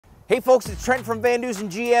Hey folks, it's Trent from Vandusen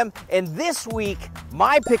GM, and this week,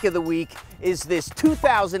 my pick of the week is this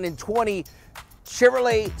 2020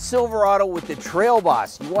 Chevrolet Silverado with the Trail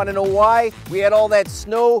Boss. You want to know why? We had all that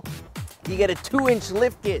snow. You get a 2-inch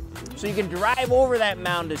lift kit, so you can drive over that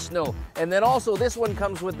mound of snow. And then also, this one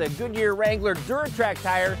comes with a Goodyear Wrangler DuraTrack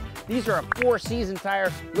tire. These are a 4-season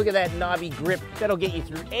tire. Look at that knobby grip. That'll get you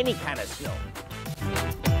through any kind of snow.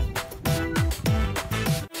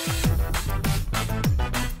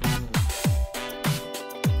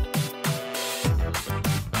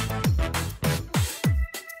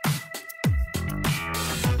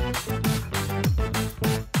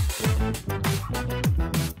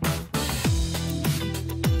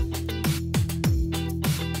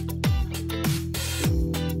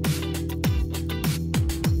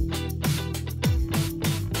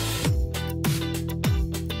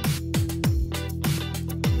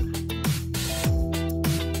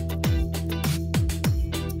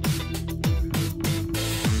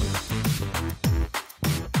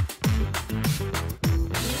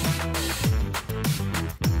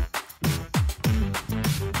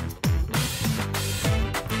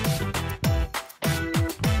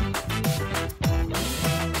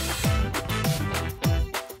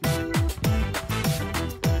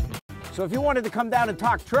 So if you wanted to come down and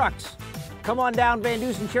talk trucks, come on down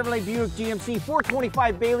Vandusen Chevrolet Buick GMC,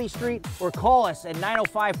 425 Bailey Street, or call us at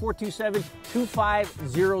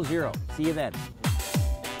 905-427-2500. See you then.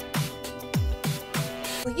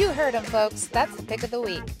 Well, you heard them, folks. That's the pick of the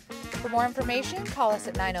week. For more information, call us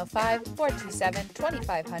at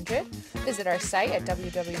 905-427-2500. Visit our site at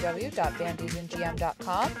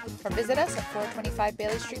www.vandusengm.com or visit us at 425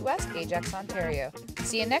 Bailey Street West, Ajax, Ontario.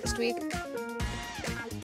 See you next week.